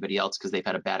deal with anybody else because they've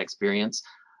had a bad experience.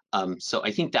 So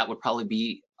I think that would probably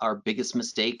be our biggest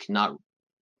mistake: not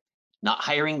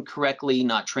hiring correctly,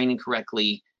 not training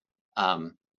correctly.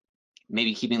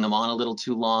 Maybe keeping them on a little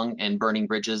too long and burning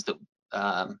bridges that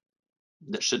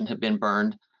shouldn't have been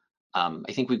burned.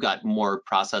 I think we've got more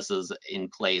processes in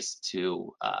place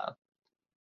to,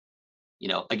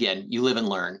 again, you live and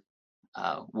learn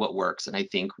what works. And I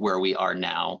think where we are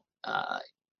now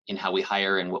in how we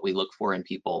hire and what we look for in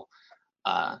people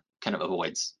kind of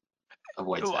avoids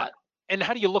that. And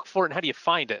how do you look for it and how do you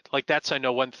find it? Like that's, I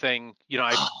know one thing,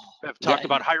 I've talked That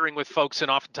about hiring with folks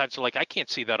and oftentimes they're like, I can't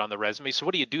see that on the resume. So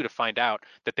what do you do to find out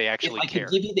that they if actually I could care?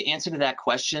 give you the answer to that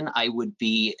question, I would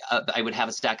have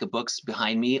a stack of books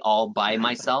behind me all by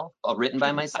myself, all written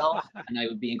by myself, and I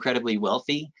would be incredibly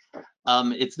wealthy.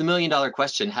 It's the $1,000,000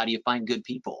 question. How do you find good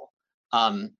people?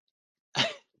 Um,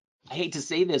 I hate to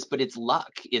say this, but it's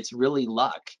luck. It's really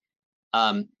luck.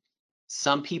 Um,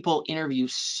 some people interview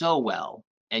so well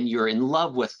and you're in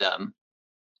love with them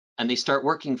and they start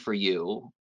working for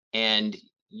you and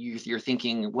you're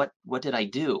thinking, what did I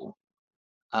do?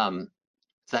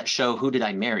 It's that show, Who Did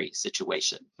I Marry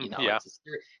situation. Yeah. It's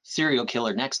a serial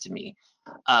killer next to me.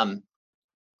 Um,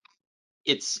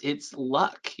 it's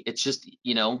luck. It's just,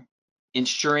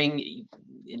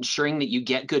 ensuring that you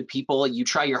get good people. You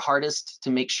try your hardest to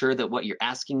make sure that what you're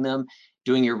asking them,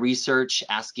 doing your research,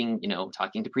 asking,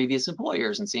 talking to previous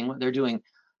employers and seeing what they're doing.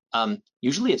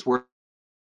 Usually it's work.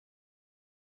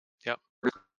 Yep.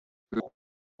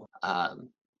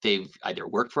 They've either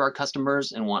worked for our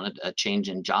customers and wanted a change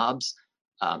in jobs.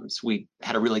 So we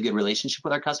had a really good relationship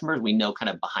with our customers. We know kind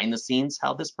of behind the scenes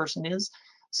how this person is.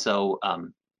 So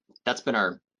that's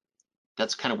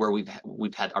kind of where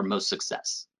we've had our most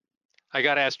success. I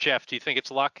got to ask Jeff, do you think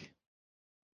it's luck?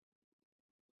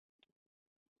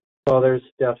 Well, there's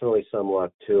definitely some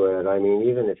luck to it. I mean,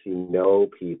 even if you know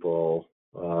people,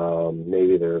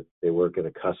 maybe they work at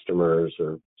a customer's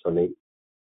or something,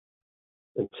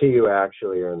 until you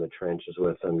actually are in the trenches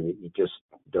with them, you just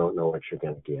don't know what you're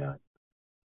going to get.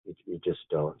 You just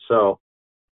don't. So,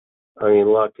 I mean,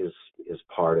 luck is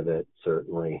part of it,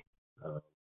 certainly.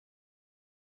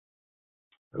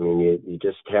 I mean, you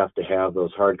just have to have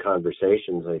those hard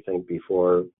conversations, I think,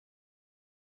 before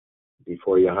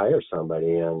you hire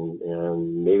somebody,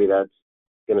 and maybe that's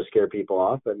going to scare people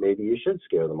off, but maybe you should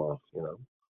scare them off,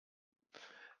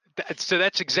 So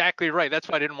that's exactly right. That's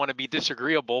why I didn't want to be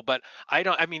disagreeable, but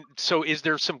so is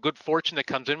there some good fortune that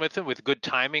comes in with it with good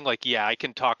timing? Like, yeah, I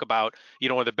can talk about,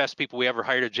 one of the best people we ever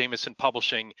hired at Jameson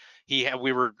Publishing.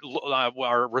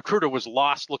 Our recruiter was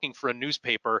lost looking for a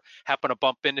newspaper, happened to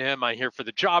bump into him. I'm here for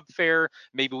the job fair.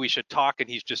 Maybe we should talk. And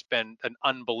he's just been an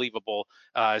unbelievable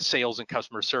sales and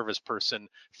customer service person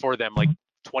for them, like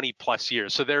 20 plus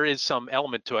years. So there is some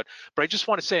element to it. But I just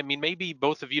want to say, I mean, maybe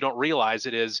both of you don't realize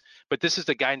it is, but this is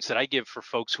the guidance that I give for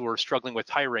folks who are struggling with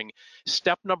hiring.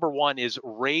 Step number one is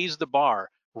raise the bar.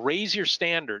 Raise your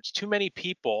standards. Too many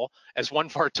people, as one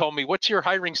part told me, what's your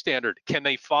hiring standard? Can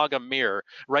they fog a mirror?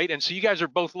 Right. And so you guys are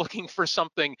both looking for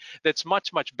something that's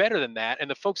much, much better than that. And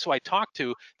the folks who I talk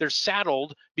to, they're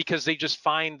saddled because they just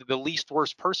find the least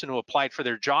worst person who applied for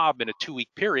their job in a 2-week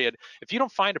period. If you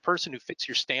don't find a person who fits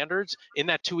your standards in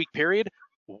that 2-week period,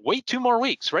 wait 2 more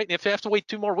weeks, right? And if you have to wait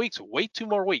 2 more weeks, wait 2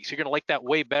 more weeks. You're going to like that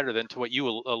way better than to what you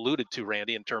alluded to,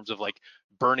 Randy, in terms of like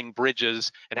burning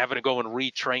bridges and having to go and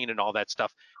retrain and all that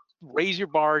stuff. Raise your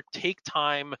bar, take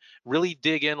time, really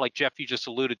dig in, like Jeff, you just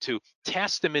alluded to,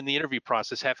 test them in the interview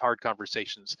process, have hard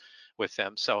conversations with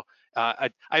them. So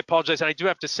I apologize. And I do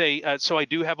have to say, so I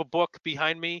do have a book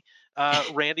behind me,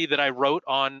 Randy, that I wrote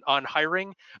on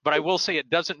hiring, but I will say it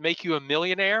doesn't make you a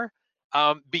millionaire.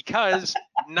 Because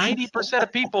 90%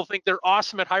 of people think they're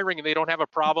awesome at hiring and they don't have a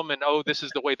problem and, oh, this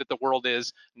is the way that the world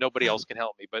is. Nobody else can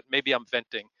help me. But maybe I'm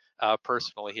venting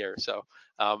personally here. So,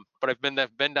 but I've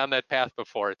been down that path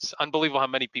before. It's unbelievable how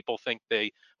many people think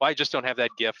I just don't have that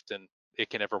gift and it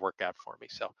can never work out for me.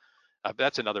 So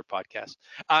that's another podcast.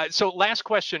 So last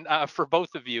question for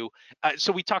both of you.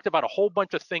 So we talked about a whole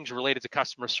bunch of things related to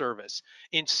customer service.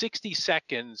 In 60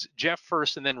 seconds, Jeff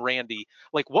first and then Randy,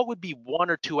 like what would be 1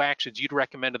 or 2 actions you'd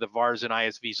recommend to the VARs and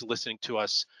ISVs listening to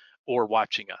us or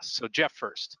watching us? So Jeff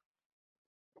first.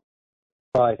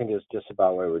 Well, I think it's just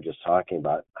about what we were just talking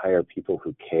about. Hire people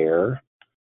who care.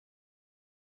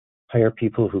 Hire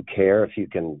people who care. If you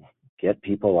can get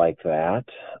people like that,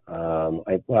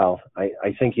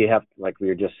 I think you have, like we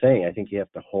were just saying, I think you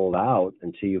have to hold out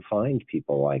until you find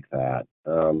people like that.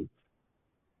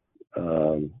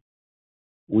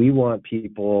 We want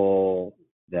people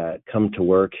that come to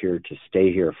work here to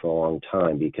stay here for a long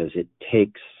time because it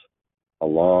takes a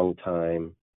long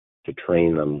time to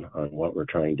train them on what we're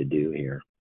trying to do here.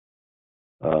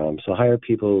 So hire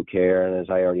people who care, and as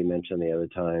I already mentioned the other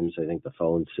times, I think the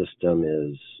phone system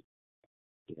is,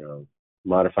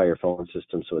 modify your phone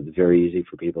system so it's very easy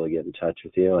for people to get in touch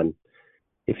with you. And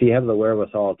if you have the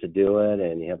wherewithal to do it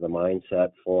and you have the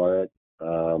mindset for it,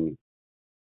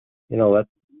 let's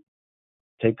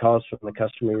take calls from the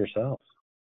customer yourself.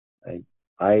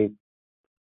 I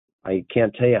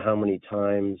can't tell you how many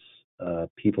times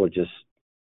people just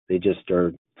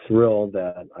are thrilled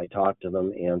that I talk to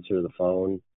them, answer the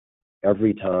phone,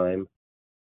 every time.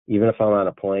 Even if I'm on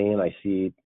a plane,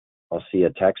 I'll see a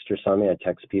text or something. I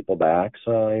text people back.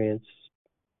 So I mean,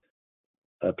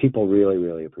 it's people really,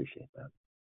 really appreciate that.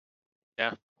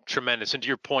 Yeah, tremendous. And to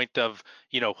your point of,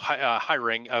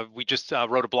 hiring, we just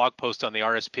wrote a blog post on the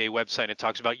RSPA website. It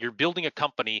talks about you're building a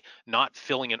company, not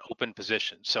filling an open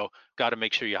position. So got to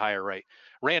make sure you hire right.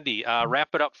 Randy, wrap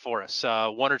it up for us.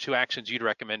 1 or 2 actions you'd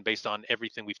recommend based on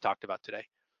everything we've talked about today.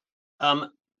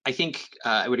 I think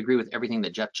I would agree with everything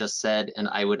that Jeff just said, and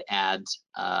I would add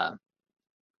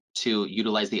to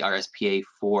utilize the RSPA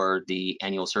for the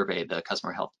annual survey, the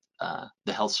customer health,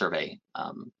 the health survey.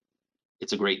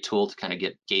 It's a great tool to kind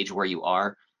of gauge where you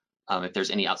are. If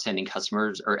there's any outstanding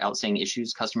customers or outstanding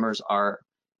issues customers are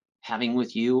having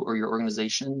with you or your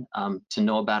organization, to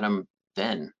know about them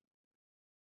then.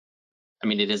 I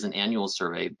mean, it is an annual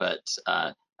survey, but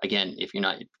again, if you're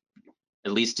not,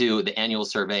 at least do the annual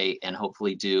survey and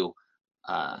hopefully do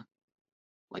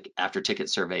like after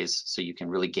ticket surveys so you can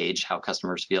really gauge how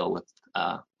customers feel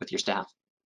with your staff.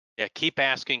 Yeah, keep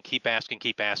asking, keep asking,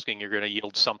 keep asking. You're going to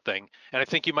yield something. And I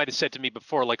think you might have said to me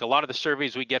before, like a lot of the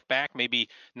surveys we get back, maybe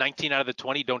 19 out of the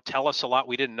 20 don't tell us a lot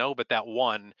we didn't know, but that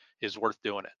one is worth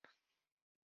doing it.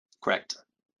 Correct.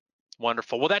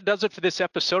 Wonderful. Well, that does it for this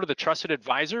episode of The Trusted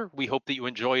Advisor. We hope that you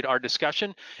enjoyed our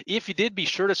discussion. If you did, be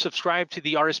sure to subscribe to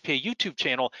the RSPA YouTube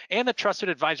channel and the Trusted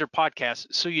Advisor podcast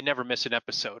so you never miss an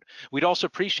episode. We'd also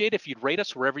appreciate if you'd rate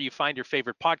us wherever you find your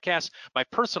favorite podcasts. My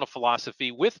personal philosophy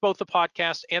with both the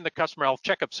podcast and the customer health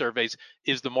checkup surveys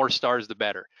is the more stars, the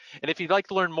better. And if you'd like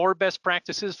to learn more best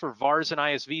practices for VARs and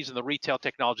ISVs in the retail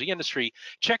technology industry,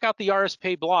 check out the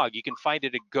RSPA blog. You can find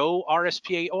it at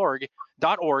gorspa.org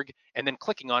and then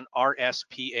clicking on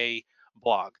RSPA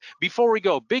blog. Before we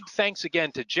go, big thanks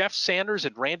again to Jeff Sanders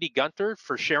and Randy Gunter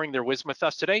for sharing their wisdom with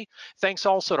us today. Thanks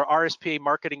also to RSPA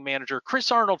Marketing Manager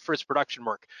Chris Arnold for his production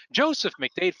work, Joseph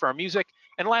McDade for our music,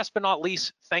 and last but not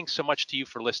least, thanks so much to you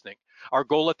for listening. Our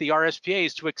goal at the RSPA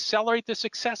is to accelerate the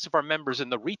success of our members in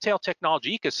the retail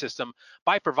technology ecosystem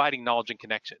by providing knowledge and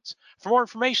connections. For more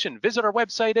information, visit our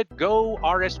website at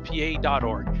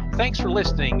gorspa.org. Thanks for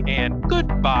listening, and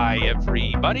goodbye,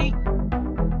 everybody.